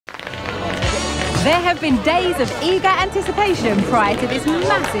There have been days of eager anticipation prior to this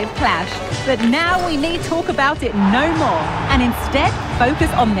massive clash, but now we need talk about it no more, and instead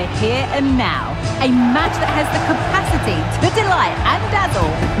focus on the here and now. A match that has the capacity to delight and dazzle,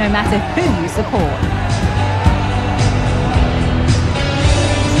 no matter who you support.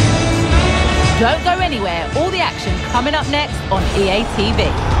 Don't go anywhere, all the action coming up next on EA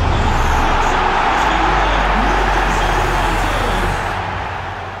TV.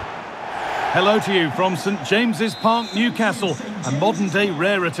 Hello to you from St James's Park, Newcastle, a modern-day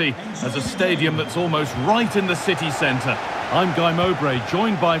rarity as a stadium that's almost right in the city centre. I'm Guy Mowbray,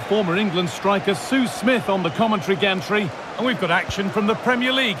 joined by former England striker Sue Smith on the commentary gantry, and we've got action from the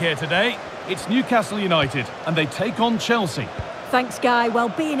Premier League here today. It's Newcastle United, and they take on Chelsea. Thanks, Guy. Well,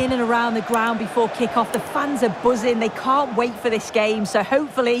 being in and around the ground before kick-off, the fans are buzzing. They can't wait for this game, so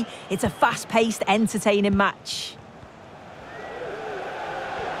hopefully it's a fast-paced, entertaining match.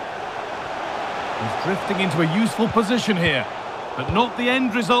 He's drifting into a useful position here, but not the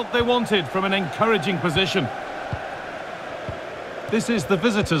end result they wanted from an encouraging position. This is the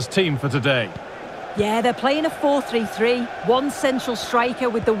visitors' team for today. Yeah, they're playing a 4-3-3. One central striker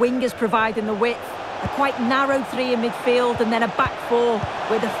with the wingers providing the width. A quite narrow three in midfield, and then a back four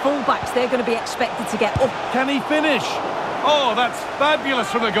where the full-backs, they're going to be expected to get up. Can he finish? Oh, that's fabulous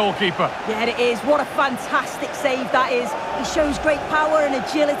from the goalkeeper. Yeah, it is. What a fantastic save that is. He shows great power and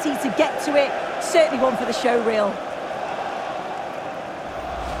agility to get to it. Certainly one for the show reel.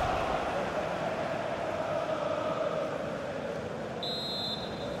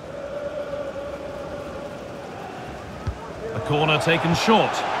 A corner taken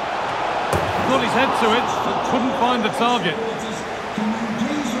short. Got his head to it, but couldn't find the target. Can you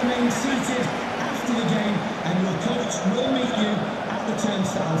please remain seated after the game, and your coach will meet you at the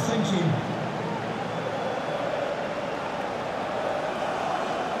turnstile. Thank you.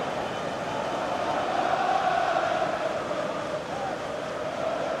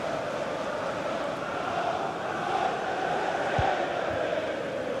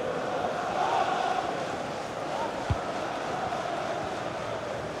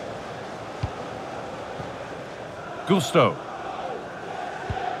 Gusto.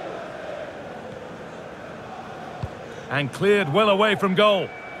 And cleared well away from goal.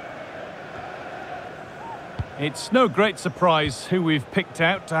 It's no great surprise who we've picked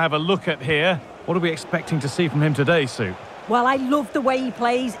out to have a look at here. What are we expecting to see from him today, Sue? Well, I love the way he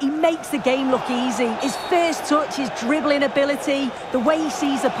plays. He makes the game look easy. His first touch, his dribbling ability, the way he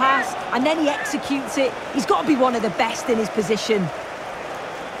sees a pass, and then he executes it. He's got to be one of the best in his position.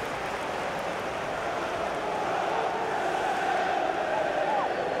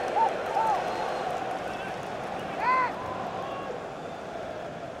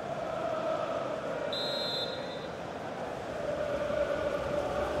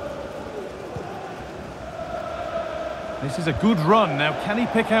 This is a good run. Now, can he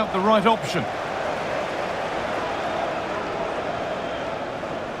pick out the right option?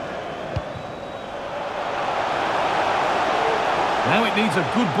 Now it needs a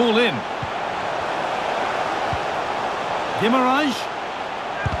good ball in. Guimaraes.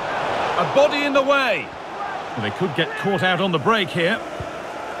 A body in the way. Well, they could get caught out on the break here.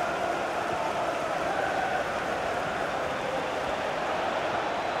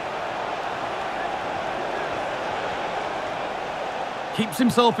 Keeps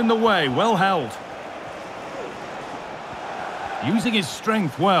himself in the way, well held. Using his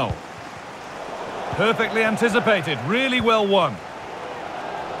strength well. Perfectly anticipated, really well won.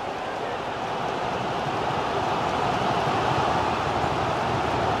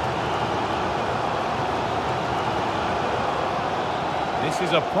 This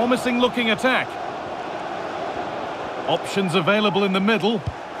is a promising looking attack. Options available in the middle.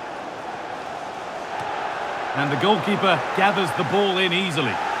 And the goalkeeper gathers the ball in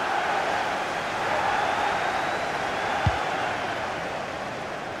easily.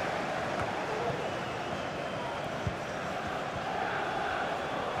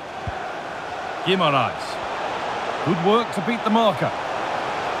 Guimaraes. Good work to beat the marker.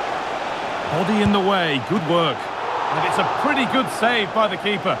 Body in the way, good work. And it's a pretty good save by the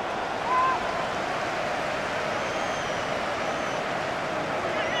keeper.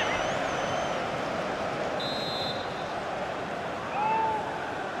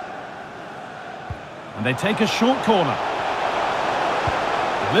 And they take a short corner.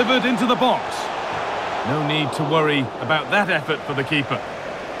 Delivered into the box. No need to worry about that effort for the keeper.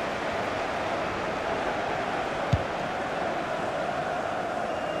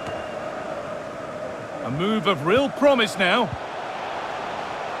 A move of real promise now.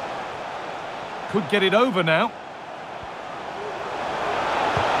 Could get it over now.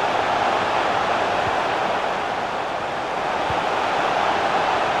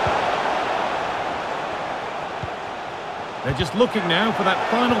 They're just looking now for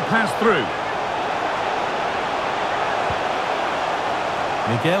that final pass through.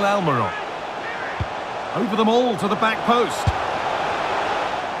 Miguel Almirón. Over them all to the back post.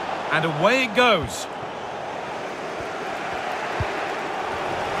 And away it goes.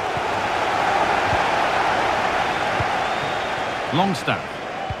 Longstaff.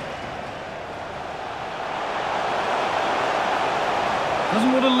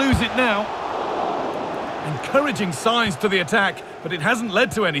 Doesn't want to lose it now. Encouraging signs to the attack, but it hasn't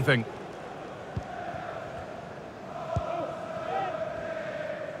led to anything.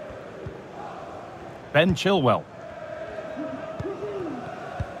 Ben Chilwell.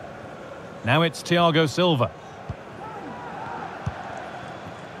 Now it's Thiago Silva.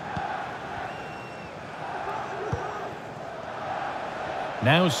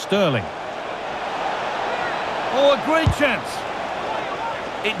 Now Sterling. Oh, a great chance.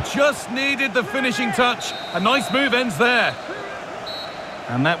 It just needed the finishing touch. A nice move ends there.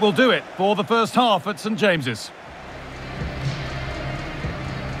 And that will do it for the first half at St James's.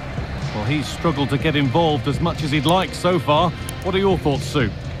 Well, he's struggled to get involved as much as he'd like so far. What are your thoughts, Sue?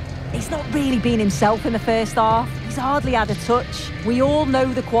 He's not really been himself in the first half. He's hardly had a touch. We all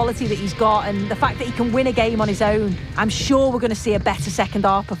know the quality that he's got and the fact that he can win a game on his own. I'm sure we're going to see a better second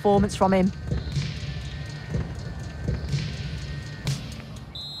half performance from him.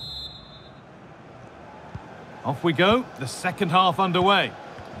 Off we go, the second half underway.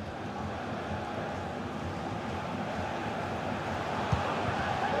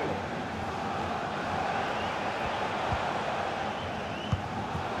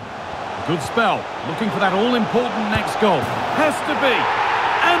 Good spell, looking for that all-important next goal. Has to be.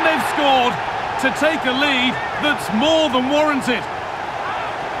 And they've scored to take a lead that's more than warranted.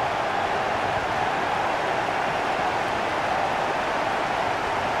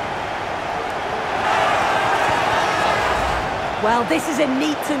 Well, this is a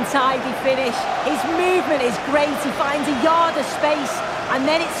neat and tidy finish. His movement is great. He finds a yard of space, and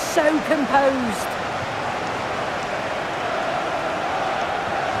then it's so composed.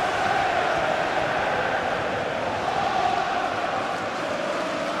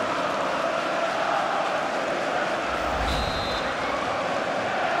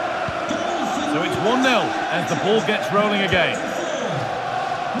 So it's 1-0 as the ball gets rolling again.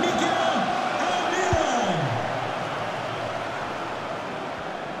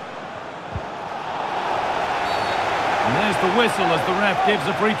 And there's the whistle as the ref gives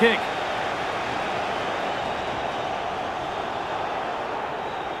a free kick.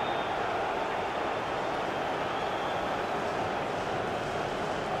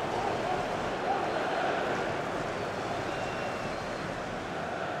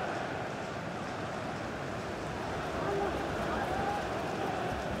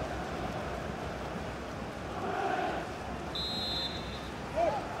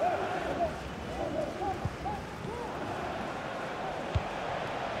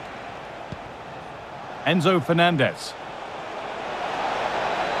 Enzo Fernandez.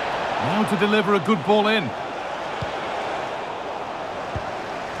 Now to deliver a good ball in.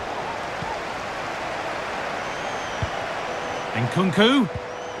 Nkunku.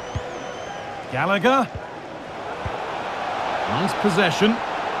 Gallagher. Nice possession.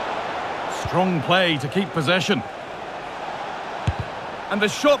 Strong play to keep possession. And the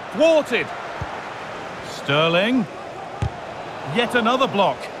shot thwarted. Sterling. Yet another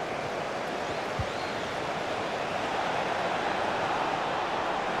block.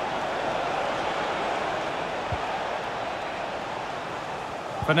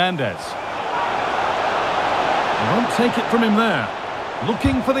 Fernandez. Won't take it from him there.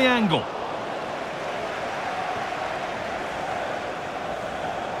 Looking for the angle.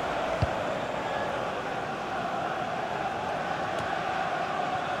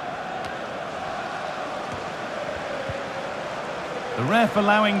 The ref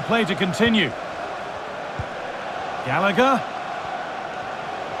allowing play to continue. Gallagher.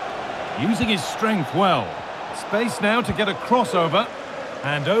 Using his strength well. Space now to get a crossover.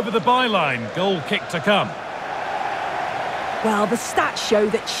 And over the byline, goal kick to come. Well, the stats show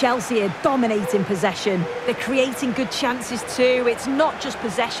that Chelsea are dominating possession. They're creating good chances too. It's not just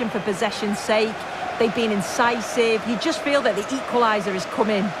possession for possession's sake. They've been incisive. You just feel that the equaliser is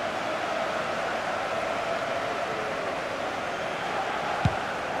coming.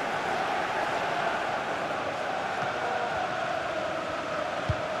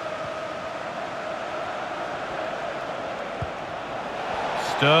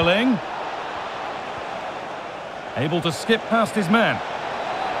 Sterling. Able to skip past his man.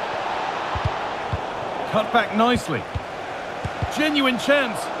 Cut back nicely. Genuine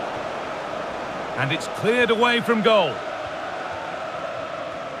chance. And it's cleared away from goal.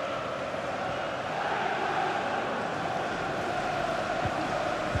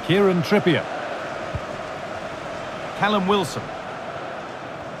 Trippier. Callum Wilson.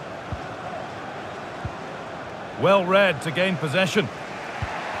 Well read to gain possession.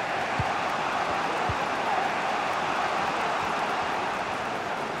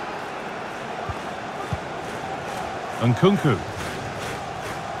 Nkunku.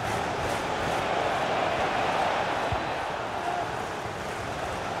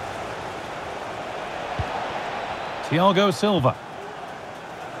 Thiago Silva.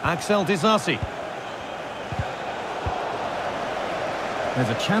 Axel Disasi. There's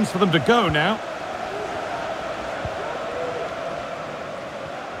a chance for them to go now.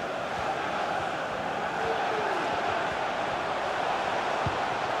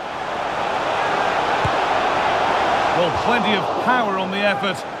 Well, plenty of power on the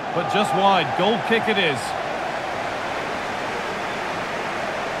effort, but just wide. Goal kick it is.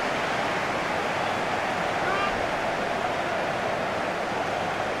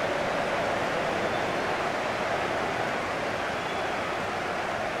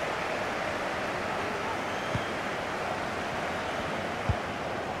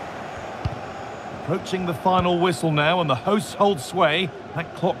 Approaching the final whistle now, and the hosts hold sway.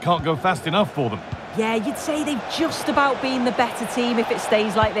 That clock can't go fast enough for them. Yeah, you'd say they've just about been the better team if it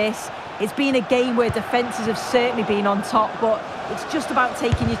stays like this. It's been a game where defences have certainly been on top, but it's just about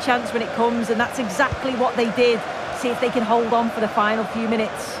taking your chance when it comes, and that's exactly what they did. See if they can hold on for the final few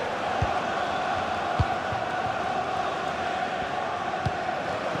minutes.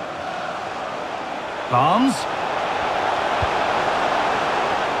 Barnes.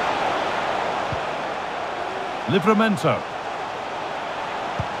 Livramento.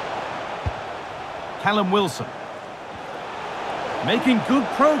 Callum Wilson. Making good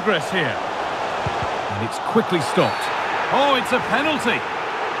progress here. And it's quickly stopped. Oh, it's a penalty.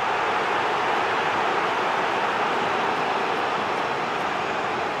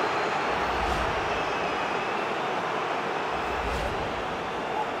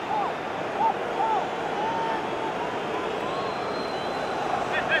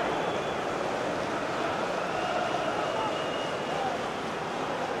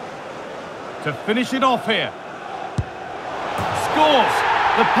 To finish it off here. Scores!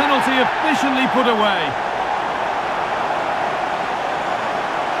 The penalty efficiently put away.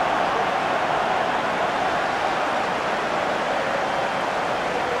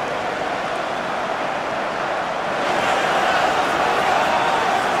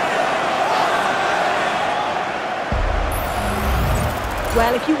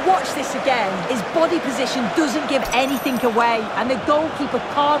 Well, if you watch this again, his body position doesn't give anything away, and the goalkeeper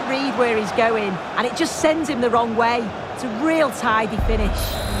can't read where he's going, and it just sends him the wrong way. It's a real tidy finish.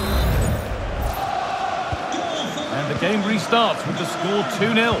 And the game restarts with the score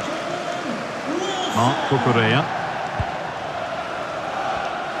 2-0. Marc Cucurella.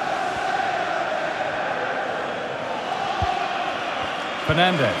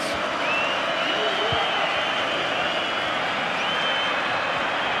 Fernandez.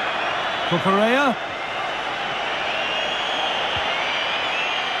 Cucurella.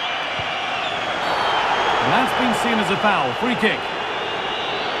 And that's been seen as a foul. Free kick.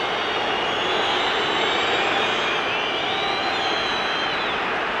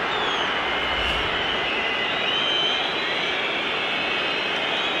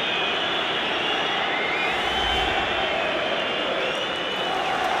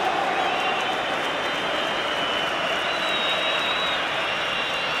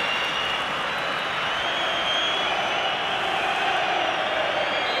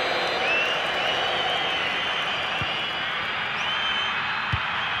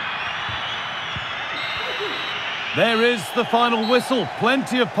 There is the final whistle.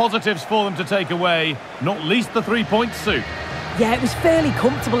 Plenty of positives for them to take away, not least the 3 points, Sue. Yeah, it was fairly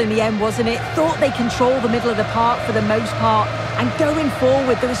comfortable in the end, wasn't it? Thought they controlled the middle of the park for the most part. And going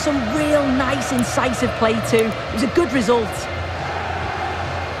forward, there was some real nice, incisive play too. It was a good result.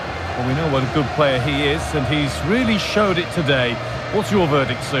 Well, we know what a good player he is, and he's really showed it today. What's your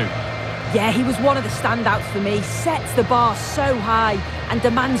verdict, Sue? Yeah, he was one of the standouts for me. Sets the bar so high and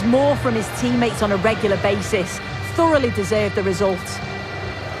demands more from his teammates on a regular basis. Thoroughly deserved the result.